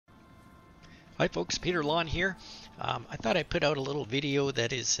Hi folks, Peter Lawn here. I thought I'd put out a little video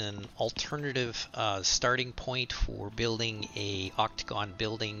that is an alternative starting point for building a Octagon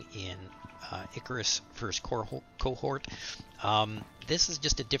building in Icarus first cohort. This is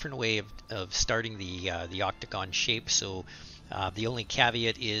just a different way of starting the Octagon shape. So the only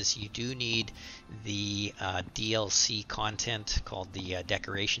caveat is you do need the DLC content called the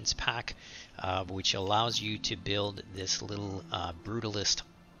decorations pack, which allows you to build this little brutalist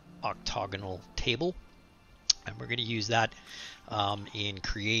octagonal table, and we're going to use that in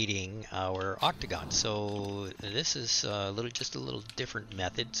creating our octagon. So this is just a little different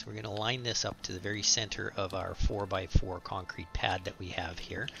method. So we're going to line this up to the very center of our 4x4 concrete pad that we have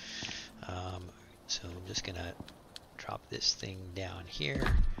here. So I'm just going to drop this thing down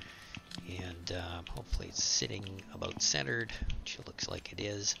here, and hopefully it's sitting about centered, which it looks like it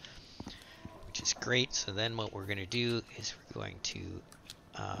is, which is great. So then what we're going to do is we're going to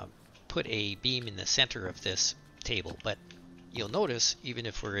put a beam in the center of this table, but you'll notice even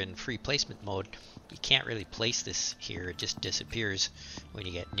if we're in free placement mode, you can't really place this here. It just disappears when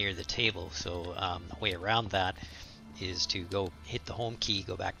you get near the table. So the way around that is to go hit the home key,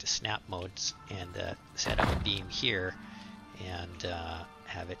 go back to snap modes, and set up a beam here and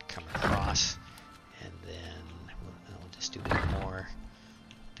have it come across, and then we'll just do one more,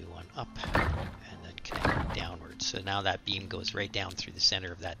 do one up, and then connect downwards. So now that beam goes right down through the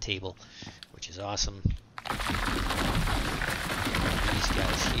center of that table, which is awesome. These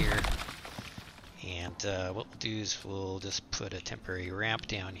guys here, and what we'll do is we'll just put a temporary ramp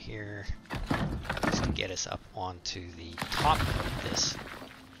down here just to get us up onto the top of this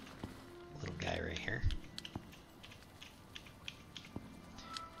little guy right here.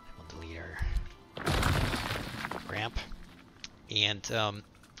 We'll delete our ramp, and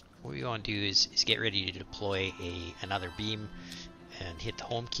what we want to do is get ready to deploy another beam and hit the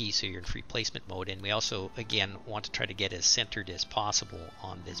home key so you're in free placement mode. And we also, again, want to try to get as centered as possible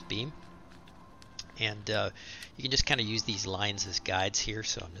on this beam. And you can just kind of use these lines as guides here.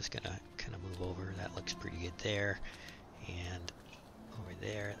 So I'm just going to kind of move over. That looks pretty good there. And over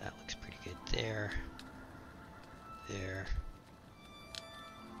there, that looks pretty good there. There.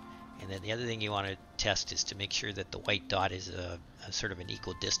 And then the other thing you want to test is to make sure that the white dot is a sort of an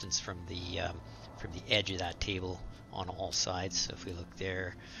equal distance from the edge of that table on all sides. So if we look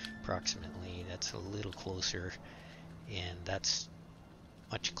there, approximately, that's a little closer, and that's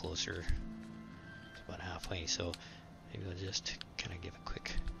much closer. It's about halfway. So maybe we'll just kind of give a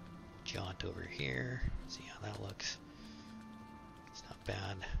quick jaunt over here, see how that looks. It's not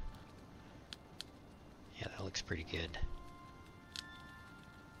bad. Yeah, that looks pretty good.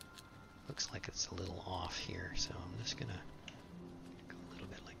 Looks like it's a little off here, so I'm just gonna go a little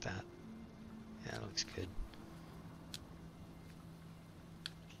bit like that. Yeah, that looks good.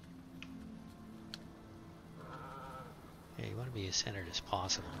 Yeah, you want to be as centered as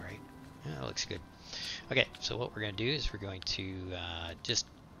possible, right? Yeah, that looks good. Okay, so what we're going to do is we're going to just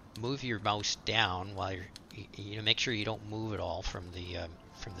move your mouse down while you're, make sure you don't move at all from the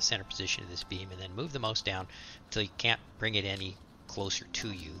center position of this beam, and then move the mouse down until you can't bring it any closer to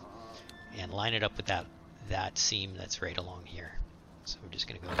you, and line it up with that seam that's right along here. So we're just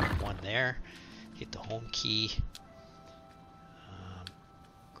going to go one there, hit the home key,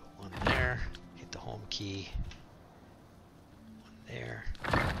 go one there, hit the home key, one there,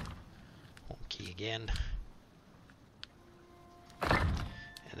 home key again,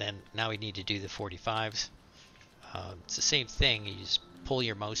 and then now we need to do the 45s. It's the same thing. You just pull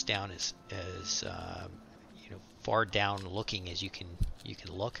your mouse down as far down looking as you can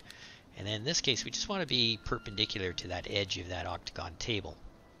look. And then in this case, we just want to be perpendicular to that edge of that octagon table.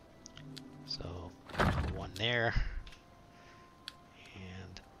 So one there,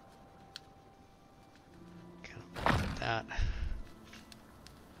 and kind of like that.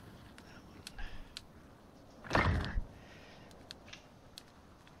 That one there,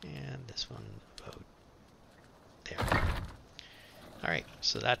 and this one about there. All right,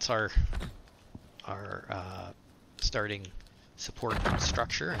 so that's our starting support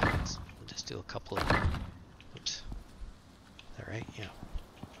structure. And we'll just do a couple of, oops, is that right? Yeah.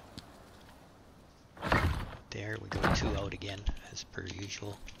 There, we go 2 out again, as per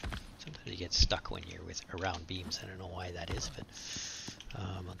usual. Sometimes you get stuck when you're around beams. I don't know why that is, but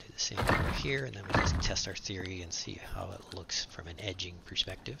I'll do the same over here, and then we'll just test our theory and see how it looks from an edging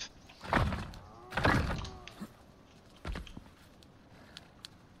perspective.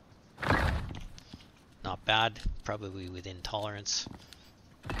 Not bad, probably within tolerance.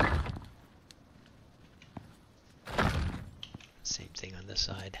 Same thing on this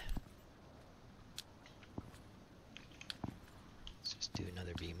side. Let's just do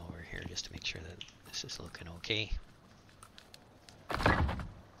another beam over here just to make sure that This is looking okay. Put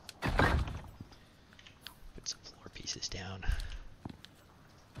some floor pieces down.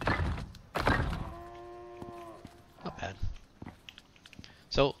 Not bad.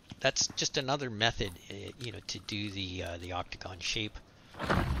 So that's just another method, you know, to do the octagon shape.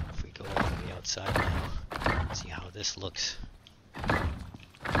 If we go all the way outside now, see how this looks. And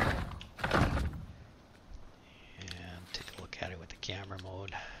take a look at it with the camera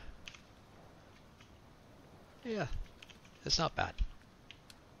mode. Yeah, it's not bad.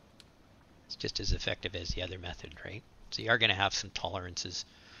 It's just as effective as the other method, right? So you are going to have some tolerances,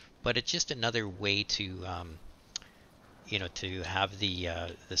 but it's just another way to, you know, to have the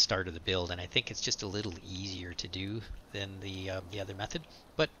start of the build, and I think it's just a little easier to do than the other method,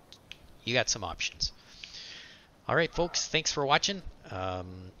 but you got some options. All right, folks, thanks for watching.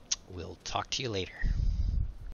 We'll talk to you later.